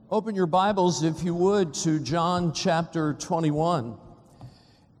Open your Bibles, if you would, to John chapter 21.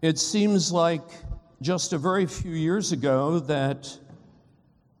 It seems like just a very few years ago that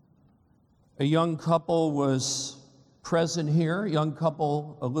a young couple was present here, a young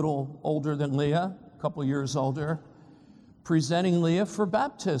couple a little older than Leah, a couple years older, presenting Leah for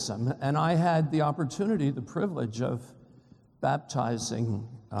baptism. And I had the opportunity, the privilege of baptizing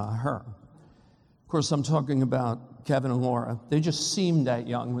her. Of course, I'm talking about Kevin and Laura. They just seemed that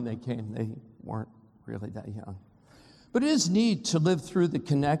young when they came. They weren't really that young. But it is neat to live through the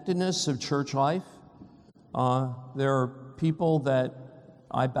connectedness of church life. There are people that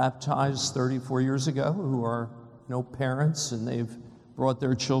I baptized 34 years ago who are no parents, and they've brought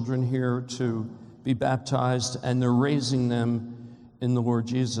their children here to be baptized, and they're raising them in the Lord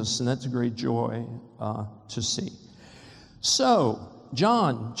Jesus, and that's a great joy to see. So,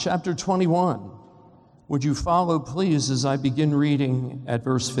 John chapter 21. Would you follow, please, as I begin reading at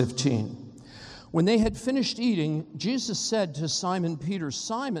verse 15. When they had finished eating, Jesus said to Simon Peter,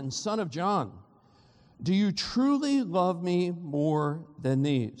 "Simon, son of John, do you truly love me more than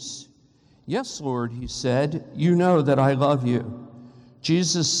these?" "Yes, Lord," he said, "you know that I love you."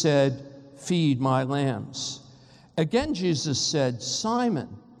 Jesus said, "Feed my lambs." Again, Jesus said, "Simon,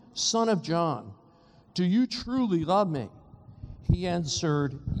 son of John, do you truly love me?" He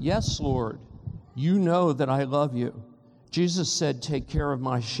answered, "Yes, Lord, you know that I love you." Jesus said, "Take care of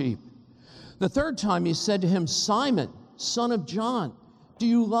my sheep." The third time he said to him, "Simon, son of John, do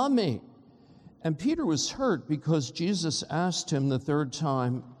you love me?" And Peter was hurt because Jesus asked him the third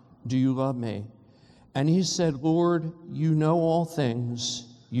time, "Do you love me?" And he said, "Lord, you know all things.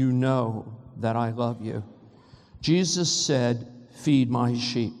 You know that I love you." Jesus said, "Feed my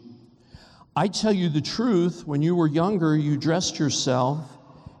sheep. I tell you the truth, when you were younger, you dressed yourself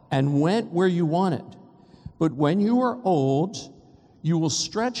and went where you wanted. But when you are old, you will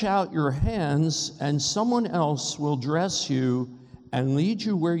stretch out your hands, and someone else will dress you and lead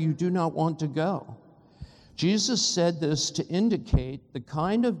you where you do not want to go." Jesus said this to indicate the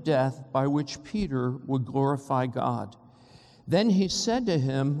kind of death by which Peter would glorify God. Then he said to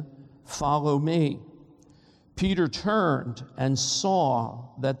him, "Follow me." Peter turned and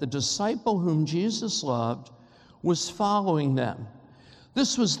saw that the disciple whom Jesus loved was following them.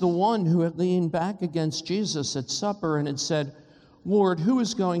 This was the one who had leaned back against Jesus at supper and had said, "Lord, who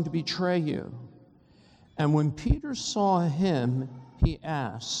is going to betray you?" And when Peter saw him, he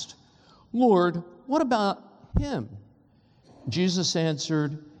asked, "Lord, what about him?" Jesus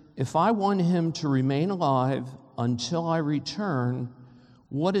answered, "If I want him to remain alive until I return,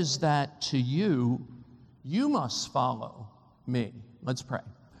 what is that to you? You must follow me." Let's pray.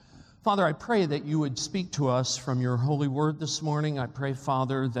 Father, I pray that you would speak to us from your holy word this morning. I pray,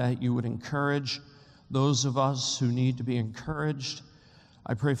 Father, that you would encourage those of us who need to be encouraged.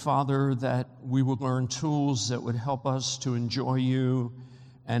 I pray, Father, that we would learn tools that would help us to enjoy you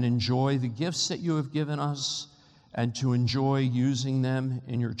and enjoy the gifts that you have given us and to enjoy using them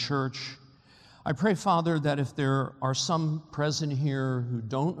in your church. I pray, Father, that if there are some present here who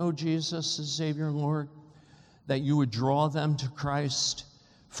don't know Jesus as Savior and Lord, that you would draw them to Christ.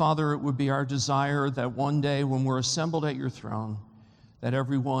 Father, it would be our desire that one day when we're assembled at your throne, that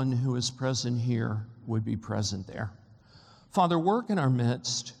everyone who is present here would be present there. Father, work in our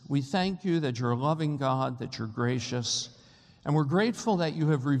midst. We thank you that you're a loving God, that you're gracious, and we're grateful that you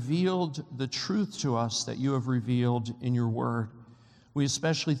have revealed the truth to us that you have revealed in your word. We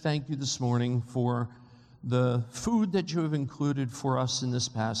especially thank you this morning for the food that you have included for us in this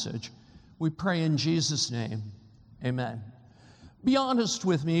passage. We pray in Jesus' name, amen. Be honest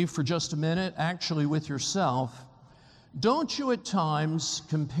with me for just a minute, actually with yourself. Don't you at times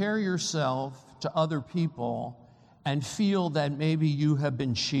compare yourself to other people and feel that maybe you have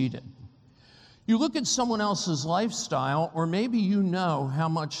been cheated? You look at someone else's lifestyle, or maybe you know how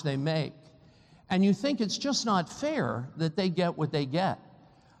much they make, and you think it's just not fair that they get what they get.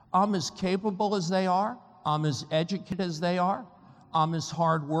 I'm as capable as they are. I'm as educated as they are. I'm as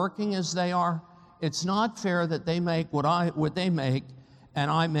hardworking as they are. It's not fair that they make what they make and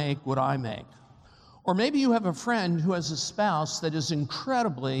I make what I make. Or maybe you have a friend who has a spouse that is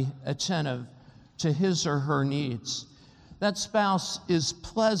incredibly attentive to his or her needs. That spouse is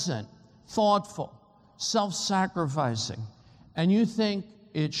pleasant, thoughtful, self-sacrificing, and you think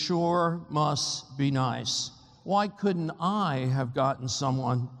it sure must be nice. Why couldn't I have gotten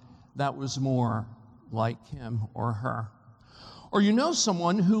someone that was more like him or her? Or you know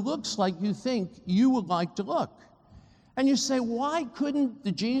someone who looks like you think you would like to look. And you say, why couldn't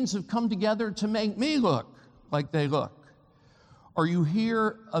the genes have come together to make me look like they look? Or you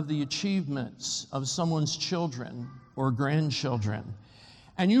hear of the achievements of someone's children or grandchildren,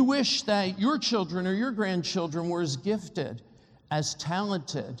 And you wish that your children or your grandchildren were as gifted, as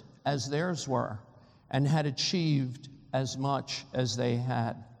talented as theirs were, and had achieved as much as they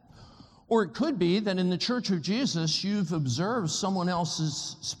had. Or it could be that in the Church of Jesus, you've observed someone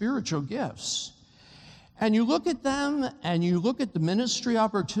else's spiritual gifts. And you look at them and you look at the ministry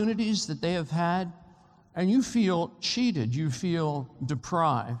opportunities that they have had, and you feel cheated, you feel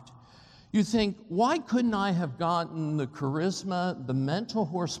deprived. You think, why couldn't I have gotten the charisma, the mental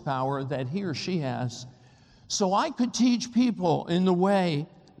horsepower that he or she has, so I could teach people in the way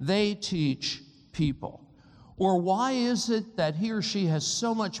they teach people? Or why is it that he or she has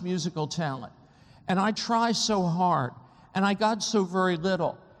so much musical talent, and I try so hard, and I got so very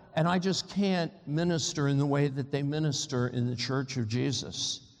little, and I just can't minister in the way that they minister in the Church of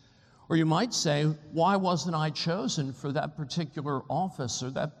Jesus? Or you might say, why wasn't I chosen for that particular office or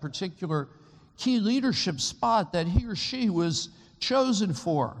that particular key leadership spot that he or she was chosen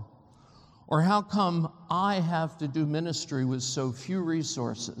for? Or how come I have to do ministry with so few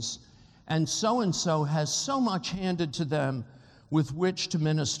resources, and so has so much handed to them with which to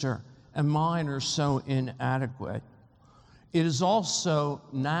minister, and mine are so inadequate? It is also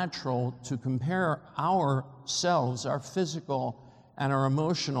natural to compare ourselves, our physical and our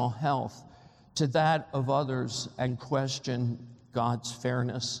emotional health, to that of others and question God's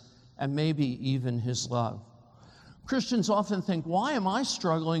fairness and maybe even his love. Christians often think, why am I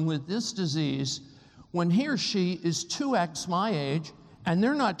struggling with this disease when he or she is 2x my age and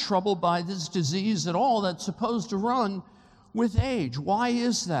they're not troubled by this disease at all that's supposed to run with age? Why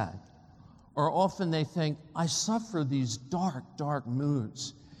is that? Or often they think, I suffer these dark, dark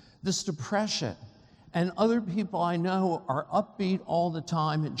moods, this depression, and other people I know are upbeat all the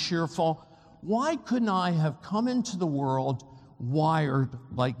time and cheerful. Why couldn't I have come into the world wired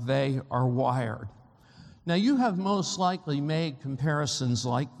like they are wired? Now, you have most likely made comparisons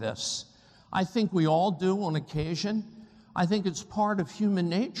like this. I think we all do on occasion. I think it's part of human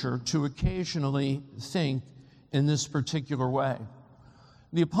nature to occasionally think in this particular way.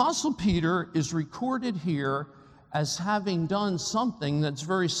 The Apostle Peter is recorded here as having done something that's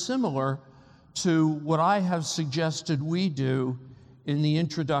very similar to what I have suggested we do in the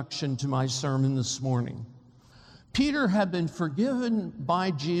introduction to my sermon this morning. Peter had been forgiven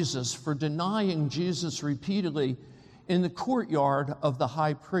by Jesus for denying Jesus repeatedly in the courtyard of the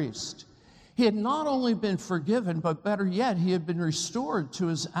high priest. He had not only been forgiven, but better yet, he had been restored to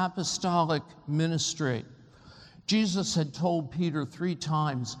his apostolic ministry. Jesus had told Peter 3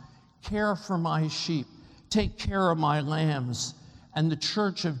 times, care for my sheep, take care of my lambs. And the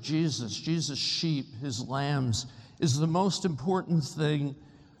church of Jesus, Jesus' sheep, his lambs, is the most important thing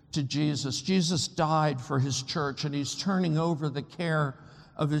to Jesus. Jesus died for his church, and he's turning over the care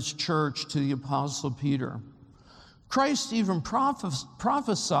of his church to the Apostle Peter. Christ even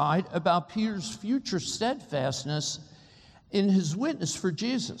prophesied about Peter's future steadfastness in his witness for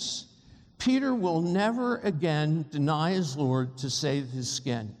Jesus. Peter will never again deny his Lord to save his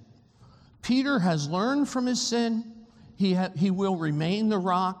skin. Peter has learned from his sin. He will remain the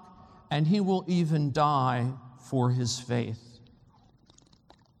rock, and he will even die for his faith.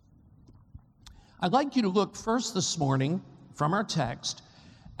 I'd like you to look first this morning from our text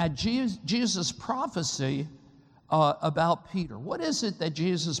at Jesus' prophecy about Peter. What is it that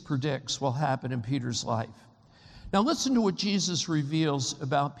Jesus predicts will happen in Peter's life? Now listen to what Jesus reveals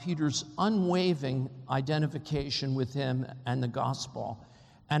about Peter's unwavering identification with him and the gospel,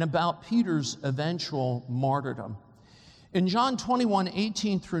 and about Peter's eventual martyrdom. In John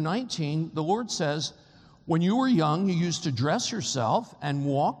 21:18-19, the Lord says, when you were young, you used to dress yourself and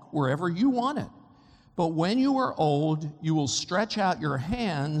walk wherever you wanted. But when you are old, you will stretch out your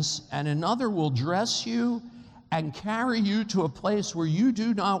hands, and another will dress you and carry you to a place where you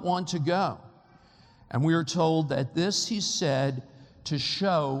do not want to go. And we are told that this he said to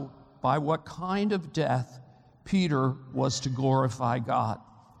show by what kind of death Peter was to glorify God.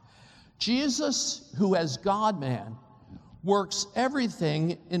 Jesus, who as God-man, works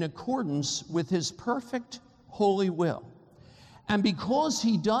everything in accordance with his perfect holy will. And because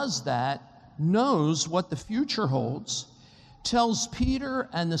he does that, knows what the future holds, tells Peter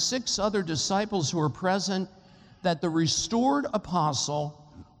and the 6 other disciples who are present that the restored apostle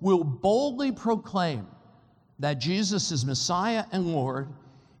will boldly proclaim that Jesus is Messiah and Lord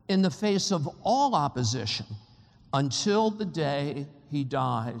in the face of all opposition until the day he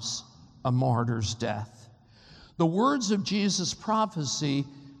dies a martyr's death. The words of Jesus' prophecy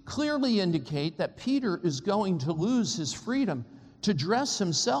clearly indicate that Peter is going to lose his freedom to dress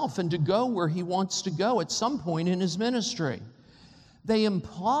himself and to go where he wants to go at some point in his ministry. They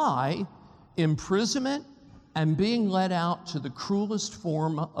imply imprisonment, and being led out to the cruelest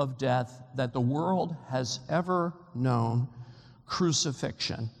form of death that the world has ever known,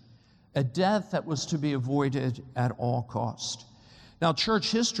 crucifixion, a death that was to be avoided at all cost. Now,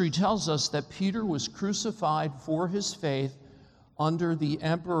 church history tells us that Peter was crucified for his faith under the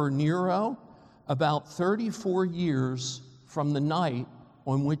Emperor Nero about 34 years from the night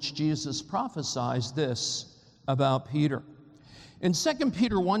on which Jesus prophesied this about Peter. In 2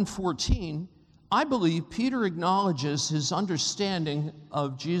 Peter 1:14, I believe Peter acknowledges his understanding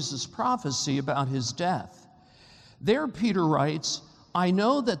of Jesus' prophecy about his death. There, Peter writes, "I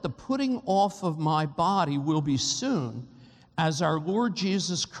know that the putting off of my body will be soon, as our Lord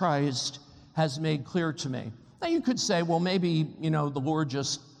Jesus Christ has made clear to me." Now, you could say, well, maybe, the Lord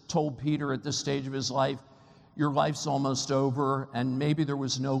just told Peter at this stage of his life, your life's almost over, and maybe there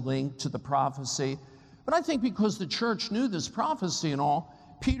was no link to the prophecy. But I think because the church knew this prophecy and all,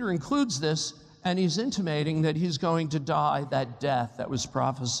 Peter includes this, and he's intimating that he's going to die that death that was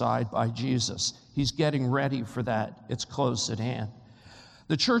prophesied by Jesus. He's getting ready for that. It's close at hand.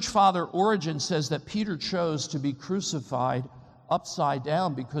 The church father Origen says that Peter chose to be crucified upside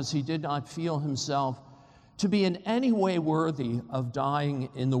down because he did not feel himself to be in any way worthy of dying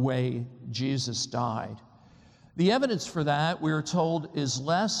in the way Jesus died. The evidence for that, we are told, is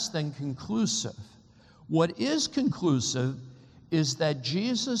less than conclusive. What is conclusive is that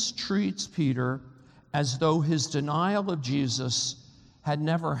Jesus treats Peter as though his denial of Jesus had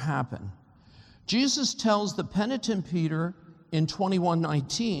never happened. Jesus tells the penitent Peter in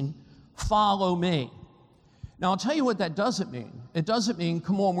 21:19, "Follow me." Now, I'll tell you what that doesn't mean. It doesn't mean,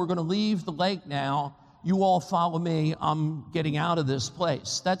 come on, we're going to leave the lake now. You all follow me. I'm getting out of this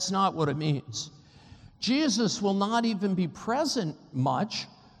place. That's not what it means. Jesus will not even be present much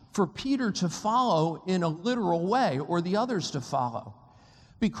for Peter to follow in a literal way, or the others to follow.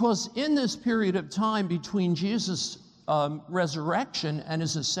 Because in this period of time between Jesus' resurrection and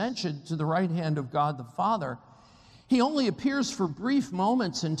his ascension to the right hand of God the Father, he only appears for brief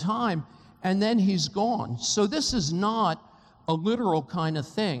moments in time, and then he's gone. So this is not a literal kind of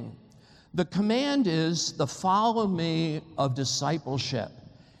thing. The command is the follow me of discipleship,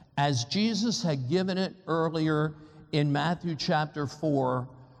 as Jesus had given it earlier in Matthew chapter 4,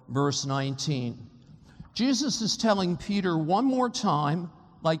 verse 19. Jesus is telling Peter one more time,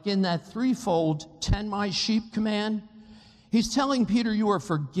 like in that threefold tend my sheep command, he's telling Peter, you are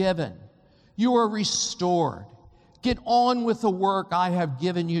forgiven, you are restored. Get on with the work I have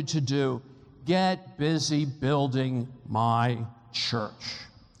given you to do. Get busy building my church.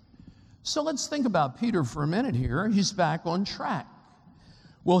 So let's think about Peter for a minute here. He's back on track.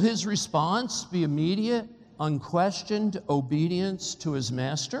 Will his response be immediate, unquestioned obedience to his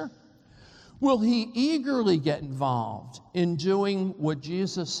master? Will he eagerly get involved in doing what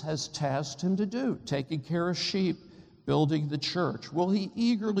Jesus has tasked him to do, taking care of sheep, building the church? Will he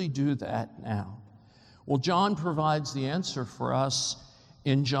eagerly do that now? Well, John provides the answer for us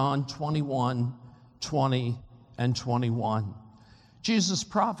in John 21:20 and 21. Jesus'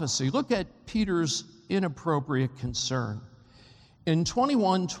 prophecy. Look at Peter's inappropriate concern. In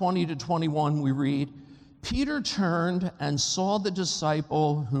 21:20 to 21, we read, Peter turned and saw the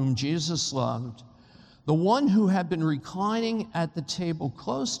disciple whom Jesus loved, the one who had been reclining at the table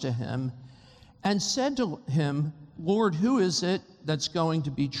close to him, and said to him, Lord, who is it that's going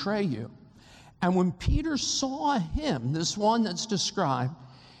to betray you? And when Peter saw him, this one that's described,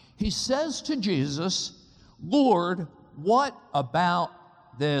 he says to Jesus, Lord, what about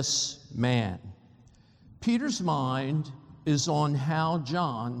this man? Peter's mind is on how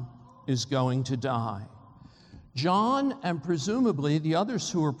John is going to die. John, and presumably the others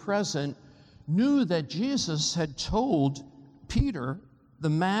who were present, knew that Jesus had told Peter the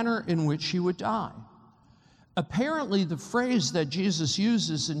manner in which he would die. Apparently, the phrase that Jesus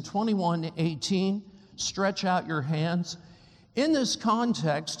uses in 21:18, stretch out your hands, in this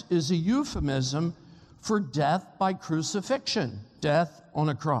context is a euphemism for death by crucifixion, death on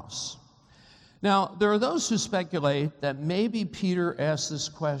a cross. Now, there are those who speculate that maybe Peter asked this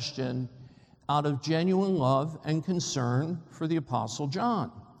question out of genuine love and concern for the Apostle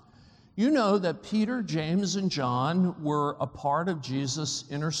John. You know that Peter, James, and John were a part of Jesus'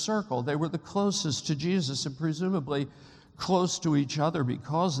 inner circle. They were the closest to Jesus and presumably close to each other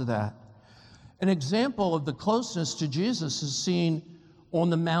because of that. An example of the closeness to Jesus is seen on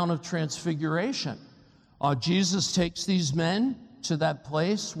the Mount of Transfiguration. Jesus takes these men to that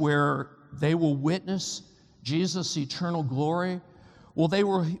place where they will witness Jesus' eternal glory. Well, they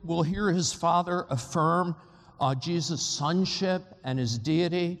will hear his Father affirm Jesus' sonship and his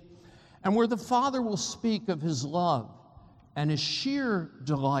deity, and where the Father will speak of his love and his sheer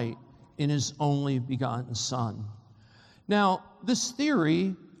delight in his only begotten Son. Now, this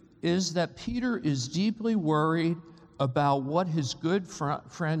theory is that Peter is deeply worried about what his good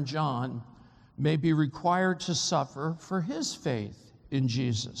friend John may be required to suffer for his faith in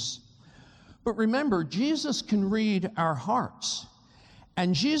Jesus. But remember, Jesus can read our hearts.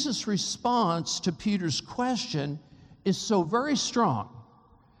 And Jesus' response to Peter's question is so very strong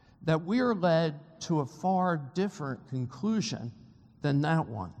that we are led to a far different conclusion than that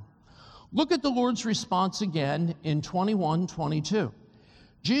one. Look at the Lord's response again in 21:22.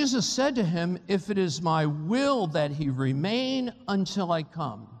 Jesus said to him, "If it is my will that he remain until I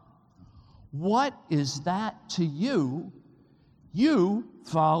come, what is that to you? You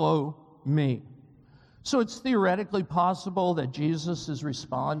follow me." So it's theoretically possible that Jesus is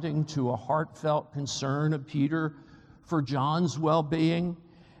responding to a heartfelt concern of Peter for John's well-being,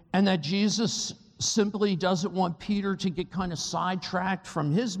 and that Jesus simply doesn't want Peter to get kind of sidetracked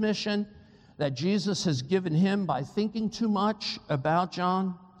from his mission that Jesus has given him by thinking too much about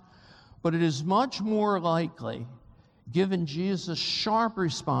John. But it is much more likely, given Jesus' sharp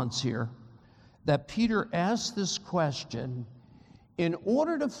response here, that Peter asked this question in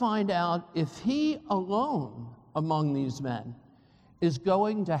order to find out if he alone among these men is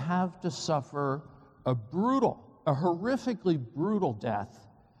going to have to suffer a horrifically brutal death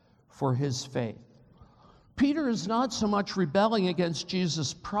for his faith. Peter is not so much rebelling against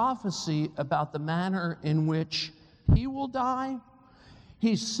Jesus' prophecy about the manner in which he will die.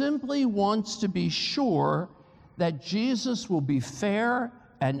 He simply wants to be sure that Jesus will be fair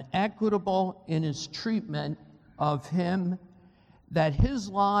and equitable in his treatment of him, that his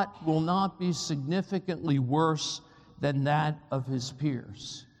lot will not be significantly worse than that of his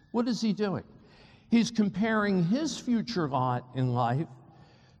peers. What is he doing? He's comparing his future lot in life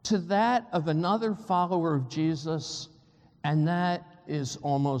to that of another follower of Jesus, and that is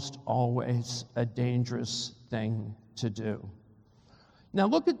almost always a dangerous thing to do. Now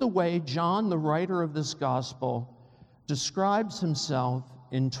look at the way John, the writer of this gospel, describes himself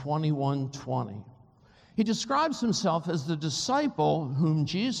in 21:20. He describes himself as the disciple whom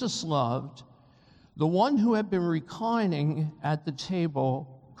Jesus loved, the one who had been reclining at the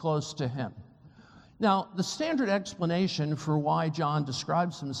table close to him. Now, the standard explanation for why John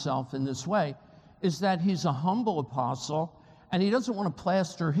describes himself in this way is that he's a humble apostle, and he doesn't want to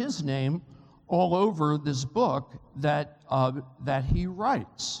plaster his name all over this book that he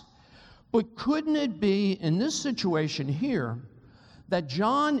writes. But couldn't it be in this situation here that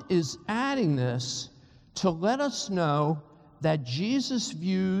John is adding this to let us know that Jesus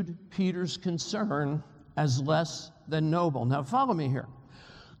viewed Peter's concern as less than noble? Now, follow me here.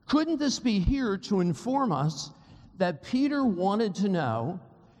 Couldn't this be here to inform us that Peter wanted to know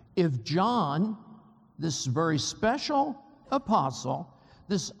if John, this very special apostle,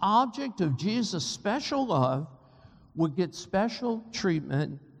 this object of Jesus' special love, would get special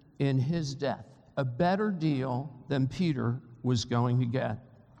treatment in his death, a better deal than Peter was going to get?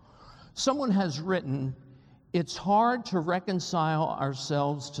 Someone has written, "It's hard to reconcile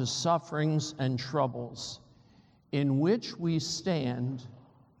ourselves to sufferings and troubles in which we stand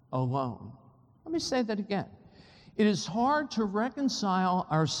alone." Let me say that again. It is hard to reconcile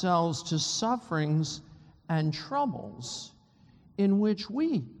ourselves to sufferings and troubles in which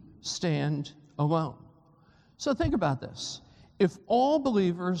we stand alone. So think about this. If all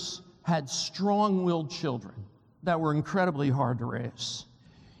believers had strong-willed children that were incredibly hard to raise,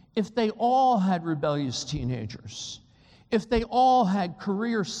 if they all had rebellious teenagers, if they all had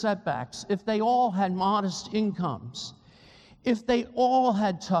career setbacks, if they all had modest incomes, if they all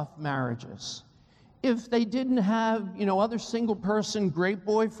had tough marriages, if they didn't have, other single person great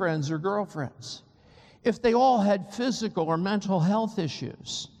boyfriends or girlfriends, if they all had physical or mental health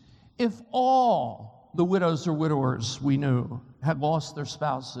issues, if all the widows or widowers we knew had lost their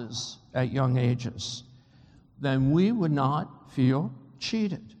spouses at young ages, then we would not feel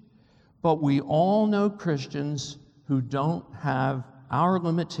cheated. But we all know Christians who don't have our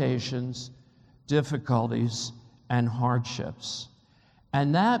limitations, difficulties, and hardships.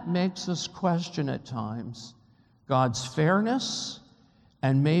 And that makes us question at times God's fairness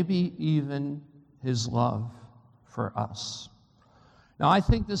and maybe even his love for us. Now, I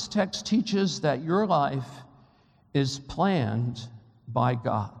think this text teaches that your life is planned by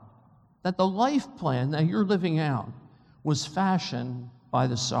God, that the life plan that you're living out was fashioned by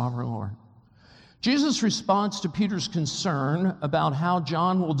the sovereign Lord. Jesus' response to Peter's concern about how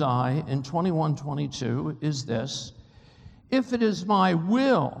John will die in 21:22 is this: "If it is my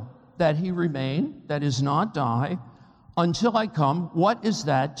will that he remain, that is, not die, until I come, what is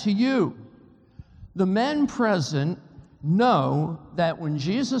that to you?" The men present know that when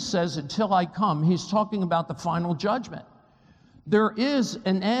Jesus says, "Until I come," he's talking about the final judgment. There is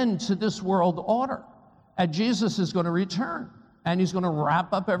an end to this world order, and Jesus is going to return, and he's going to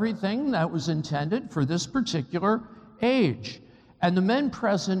wrap up everything that was intended for this particular age. And the men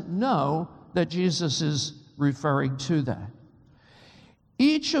present know that Jesus is referring to that.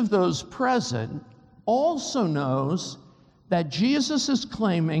 Each of those present also knows that Jesus is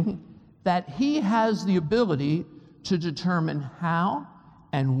claiming that he has the ability to determine how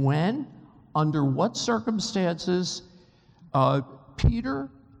and when, under what circumstances, Peter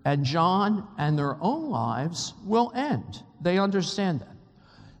and John and their own lives will end. They understand that.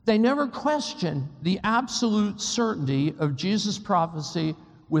 They never question the absolute certainty of Jesus' prophecy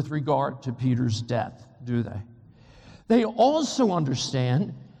with regard to Peter's death, do they? They also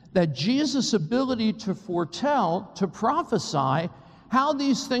understand that Jesus' ability to foretell, to prophesy how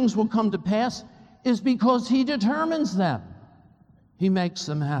these things will come to pass is because he determines them. He makes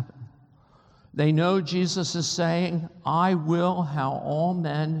them happen. They know Jesus is saying, "I will how all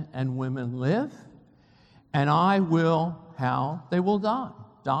men and women live, and I will how they will die."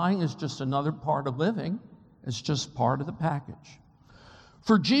 Dying is just another part of living. It's just part of the package.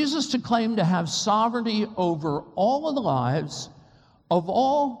 For Jesus to claim to have sovereignty over all of the lives of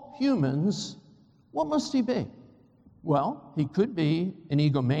all humans, what must he be? Well, he could be an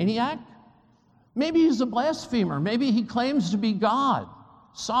egomaniac. Maybe he's a blasphemer. Maybe he claims to be God,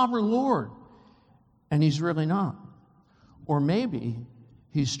 sovereign Lord, and he's really not. Or maybe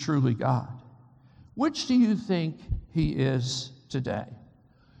he's truly God. Which do you think he is today?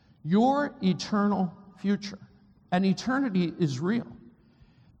 Your eternal future. And eternity is real.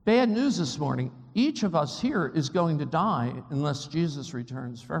 Bad news this morning. Each of us here is going to die unless Jesus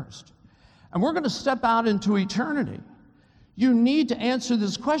returns first. And we're going to step out into eternity. You need to answer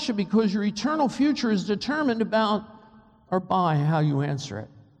this question because your eternal future is determined about or by how you answer it.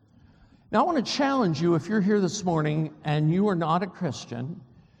 Now, I want to challenge you, if you're here this morning and you are not a Christian,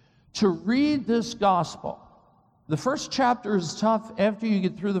 to read this gospel. The first chapter is tough. After you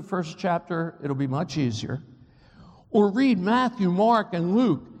get through the first chapter, it'll be much easier. Or read Matthew, Mark, and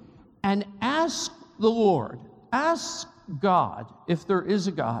Luke, and ask the Lord, ask God, if there is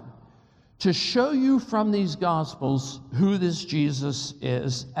a God, to show you from these Gospels who this Jesus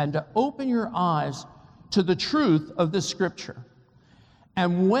is, and to open your eyes to the truth of the Scripture.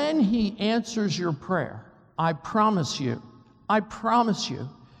 And when he answers your prayer, I promise you,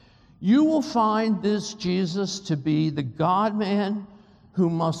 you will find this Jesus to be the God-man who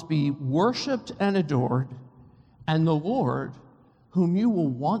must be worshiped and adored, and the Lord whom you will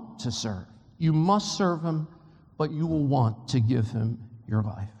want to serve. You must serve him, but you will want to give him your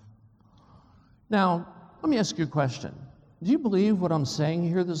life. Now, let me ask you a question. Do you believe what I'm saying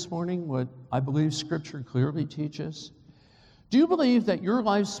here this morning, what I believe Scripture clearly teaches? Do you believe that your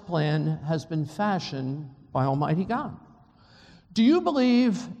life's plan has been fashioned by Almighty God? Do you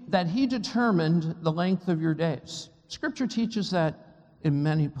believe that he determined the length of your days? Scripture teaches that in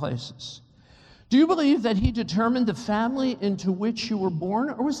many places. Do you believe that he determined the family into which you were born,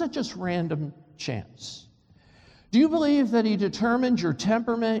 or was that just random chance? Do you believe that he determined your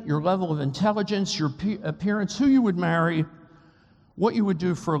temperament, your level of intelligence, your appearance, who you would marry, what you would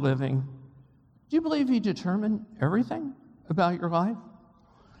do for a living? Do you believe he determined everything about your life?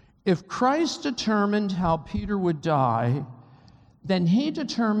 If Christ determined how Peter would die, then he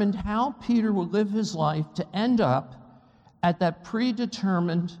determined how Peter would live his life to end up at that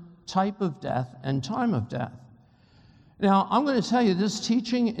predetermined type of death and time of death. Now, I'm going to tell you, this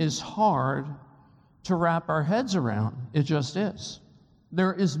teaching is hard to wrap our heads around. It just is.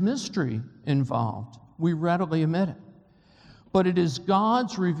 There is mystery involved. We readily admit it. But it is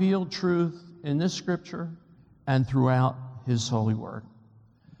God's revealed truth in this Scripture and throughout his holy word.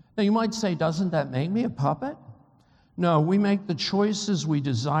 Now, you might say, doesn't that make me a puppet? No, we make the choices we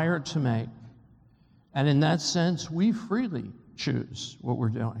desire to make. And in that sense, we freely choose what we're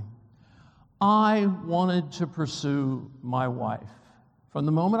doing. I wanted to pursue my wife. From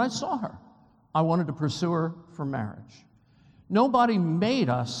the moment I saw her, I wanted to pursue her for marriage. Nobody made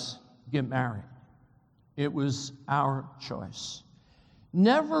us get married. It was our choice.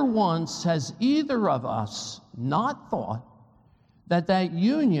 Never once has either of us not thought that that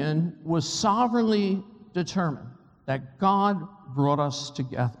union was sovereignly determined, that God brought us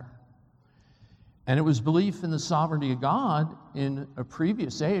together. And it was belief in the sovereignty of God in a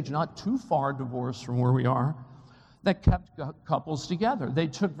previous age, not too far divorced from where we are, that kept couples together. They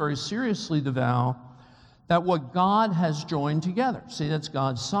took very seriously the vow that what God has joined together, see, that's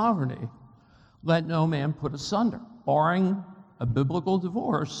God's sovereignty, let no man put asunder. Barring a biblical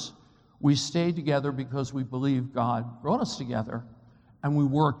divorce, We stayed together because we believed God brought us together, and we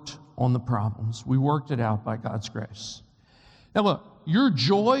worked on the problems. We worked it out by God's grace. Now look, your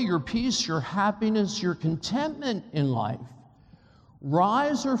joy, your peace, your happiness, your contentment in life,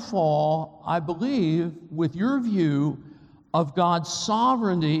 rise or fall, I believe, with your view of God's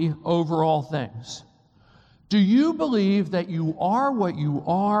sovereignty over all things. Do you believe that you are what you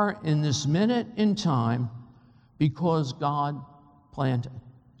are in this minute in time because God planned it?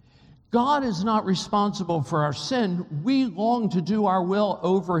 God is not responsible for our sin. We long to do our will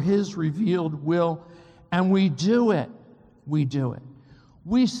over His revealed will, and we do it. We do it.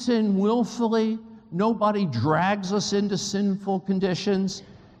 We sin willfully. Nobody drags us into sinful conditions.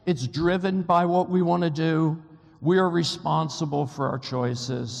 It's driven by what we want to do. We are responsible for our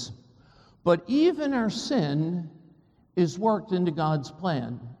choices. But even our sin is worked into God's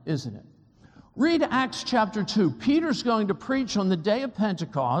plan, isn't it? Read Acts chapter 2. Peter's going to preach on the day of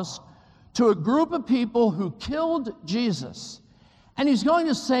Pentecost to a group of people who killed Jesus. And he's going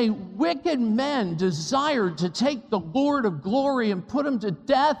to say, wicked men desired to take the Lord of glory and put him to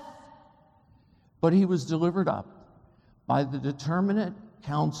death. But he was delivered up by the determinate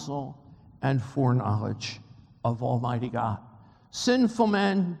counsel and foreknowledge of Almighty God. Sinful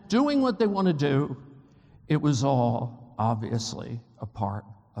men doing what they want to do, it was all obviously a part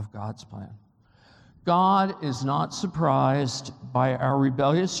of God's plan. God is not surprised by our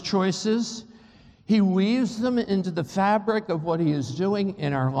rebellious choices. He weaves them into the fabric of what He is doing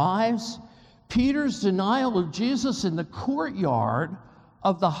in our lives. Peter's denial of Jesus in the courtyard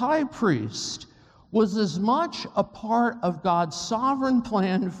of the high priest was as much a part of God's sovereign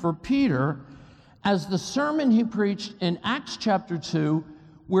plan for Peter as the sermon he preached in Acts chapter 2,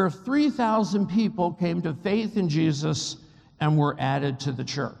 where 3,000 people came to faith in Jesus and were added to the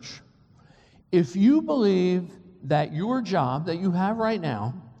church. If you believe that your job that you have right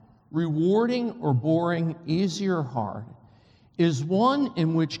now, rewarding or boring, easy or hard, is one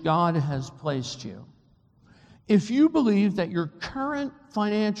in which God has placed you, if you believe that your current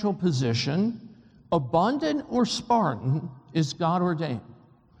financial position, abundant or Spartan, is God ordained,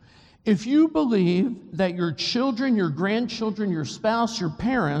 if you believe that your children, your grandchildren, your spouse, your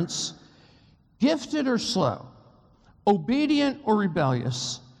parents, gifted or slow, obedient or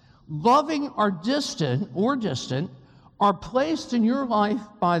rebellious, loving or distant, are placed in your life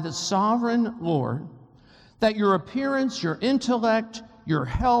by the sovereign Lord, that your appearance, your intellect, your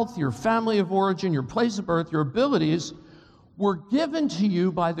health, your family of origin, your place of birth, your abilities were given to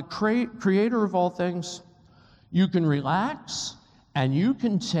you by the Creator of all things, you can relax and you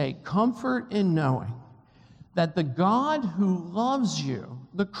can take comfort in knowing that the God who loves you,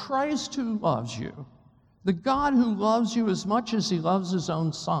 the Christ who loves you, the God who loves you as much as He loves His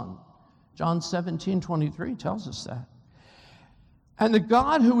own Son, John 17:23 tells us that. And the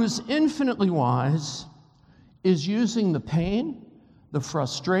God who is infinitely wise is using the pain, the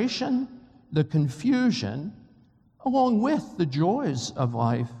frustration, the confusion, along with the joys of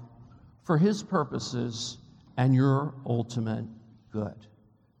life for His purposes and your ultimate good.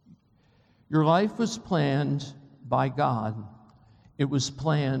 Your life was planned by God. It was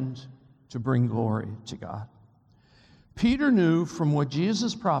planned to bring glory to God. Peter knew from what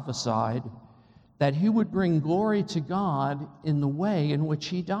Jesus prophesied that he would bring glory to God in the way in which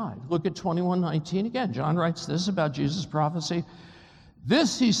he died. Look at 21:19 again. John writes this about Jesus' prophecy.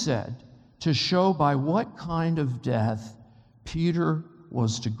 This he said to show by what kind of death Peter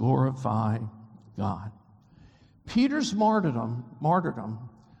was to glorify God. Peter's martyrdom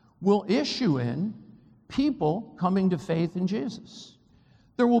will issue in people coming to faith in Jesus.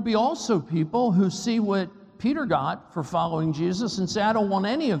 There will be also people who see what Peter got for following Jesus and say, I don't want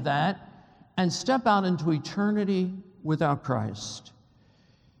any of that, and step out into eternity without Christ.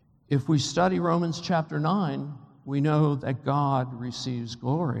 If we study Romans chapter 9, we know that God receives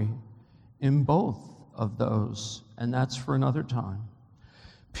glory in both of those, and that's for another time.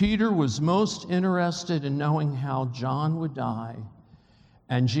 Peter was most interested in knowing how John would die,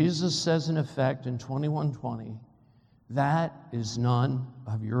 and Jesus says in effect in 21:20, that is none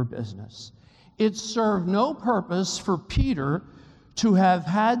of your business. It served no purpose for Peter to have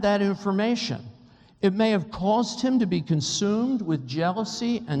had that information. It may have caused him to be consumed with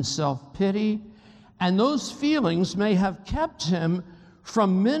jealousy and self-pity, and those feelings may have kept him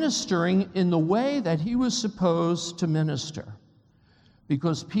from ministering in the way that he was supposed to minister.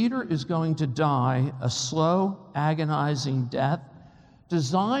 Because Peter is going to die a slow, agonizing death,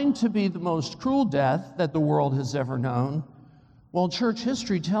 designed to be the most cruel death that the world has ever known. Well, church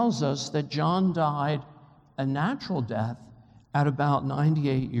history tells us that John died a natural death at about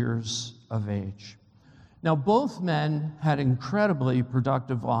 98 years of age. Now, both men had incredibly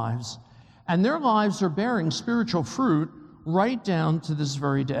productive lives, And their lives are bearing spiritual fruit right down to this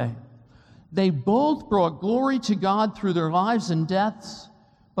very day. They both brought glory to God through their lives and deaths,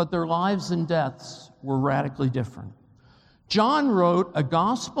 but their lives and deaths were radically different. John wrote a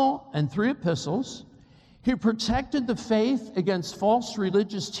gospel and 3 epistles. He protected the faith against false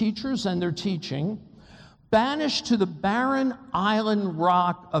religious teachers and their teaching. Banished to the barren island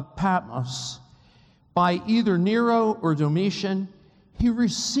rock of Patmos by either Nero or Domitian, he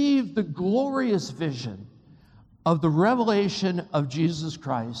received the glorious vision of the revelation of Jesus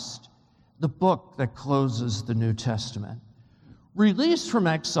Christ, the book that closes the New Testament. Released from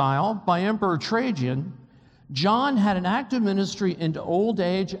exile by Emperor Trajan, John had an active ministry into old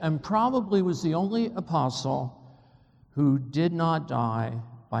age and probably was the only apostle who did not die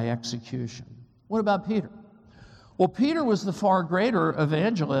by execution. What about Peter? Well, Peter was the far greater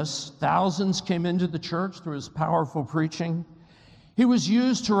evangelist. Thousands came into the church through his powerful preaching. He was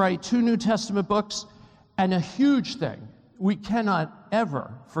used to write 2 New Testament books, and a huge thing, we cannot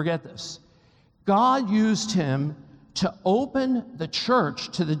ever forget this. God used him to open the church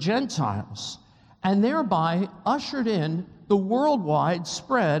to the Gentiles and thereby ushered in the worldwide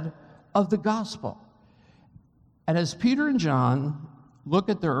spread of the gospel. And as Peter and John look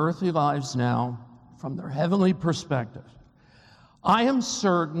at their earthly lives now from their heavenly perspective, I am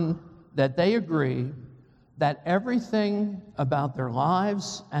certain that they agree that everything about their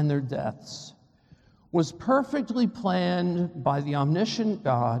lives and their deaths was perfectly planned by the omniscient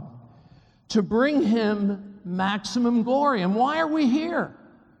God to bring him maximum glory. And why are we here?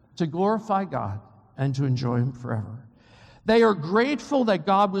 To glorify God and to enjoy him forever. They are grateful that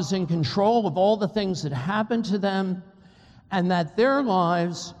God was in control of all the things that happened to them and that their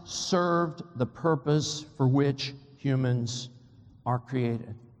lives served the purpose for which humans are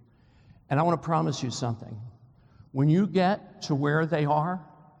created. And I want to promise you something. When you get to where they are,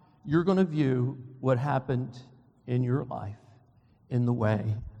 you're going to view what happened in your life in the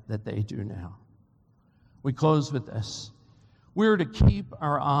way that they do now. We close with this. We're to keep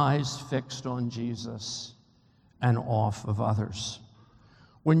our eyes fixed on Jesus and off of others.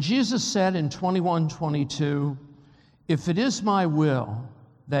 When Jesus said in 21:22, "If it is my will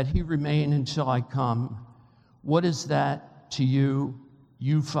that he remain until I come, what is that to you?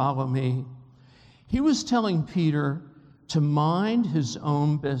 You follow me." He was telling Peter to mind his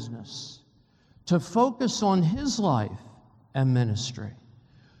own business, to focus on his life and ministry,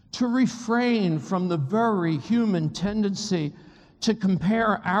 to refrain from the very human tendency to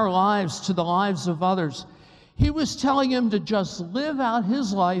compare our lives to the lives of others. He was telling him to just live out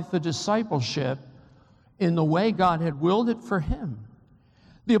his life of discipleship in the way God had willed it for him.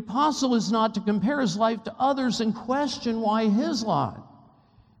 The apostle is not to compare his life to others and question why his lot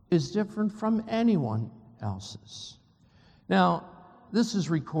is different from anyone else's. Now, this is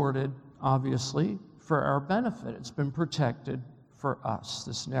recorded, obviously, for our benefit. It's been protected for us,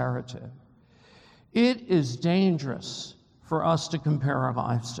 this narrative. It is dangerous for us to compare our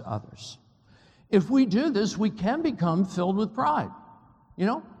lives to others. If we do this, we can become filled with pride. You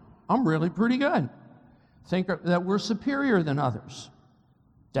know, I'm really pretty good. Think that we're superior than others.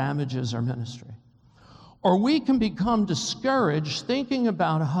 Damages our ministry. Or we can become discouraged thinking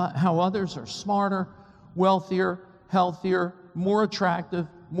about how others are smarter, wealthier, healthier, more attractive,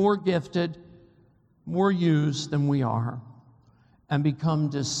 more gifted, more used than we are, and become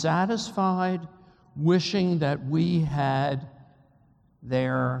dissatisfied, wishing that we had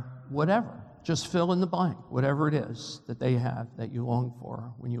their whatever. Just fill in the blank, whatever it is that they have that you long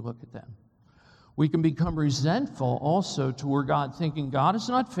for when you look at them. We can become resentful also toward God, thinking God is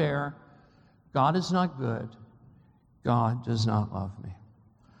not fair, God is not good, God does not love me.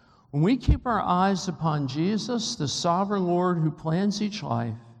 When we keep our eyes upon Jesus, the sovereign Lord who plans each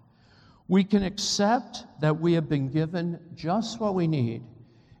life, we can accept that we have been given just what we need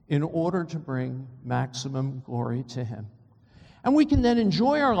in order to bring maximum glory to him. And we can then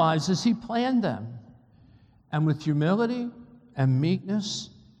enjoy our lives as he planned them, and with humility and meekness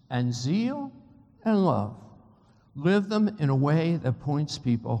and zeal and love, live them in a way that points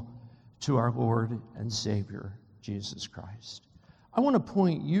people to our Lord and Savior, Jesus Christ. I want to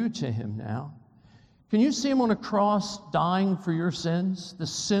point you to him now. Can you see him on a cross dying for your sins, the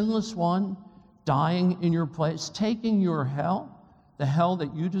sinless one dying in your place, taking your hell, the hell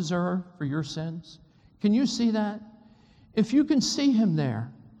that you deserve for your sins? Can you see that? If you can see him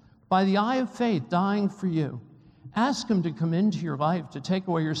there, by the eye of faith, dying for you, ask him to come into your life to take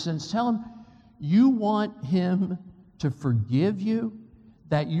away your sins. Tell him you want him to forgive you,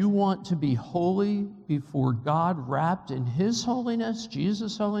 that you want to be holy before God, wrapped in his holiness,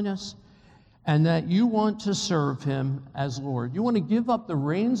 Jesus' holiness, and that you want to serve him as Lord. You want to give up the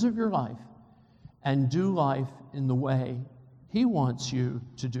reins of your life and do life in the way He wants you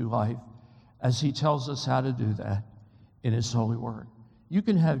to do life, as He tells us how to do that in His holy word. You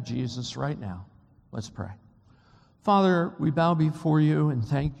can have Jesus right now. Let's pray. Father, we bow before you and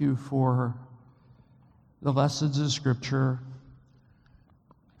thank you for the lessons of Scripture.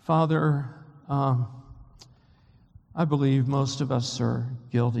 Father, I believe most of us are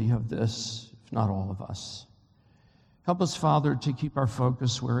guilty of this, if not all of us. Help us, Father, to keep our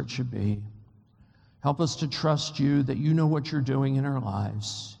focus where it should be. Help us to trust you that you know what you're doing in our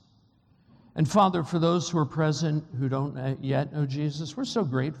lives. And Father, for those who are present who don't yet know Jesus, we're so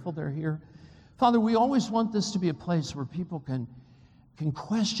grateful they're here. Father, we always want this to be a place where people can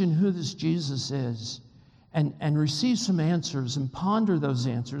question who this Jesus is and receive some answers and ponder those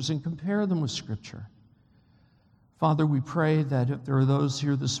answers and compare them with Scripture. Father, we pray that if there are those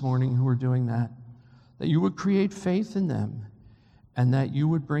here this morning who are doing that you would create faith in them and that you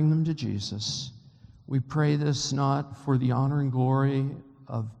would bring them to Jesus. We pray this not for the honor and glory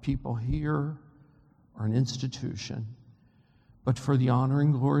of people here or an institution, but for the honor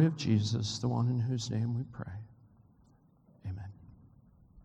and glory of Jesus, the one in whose name we pray.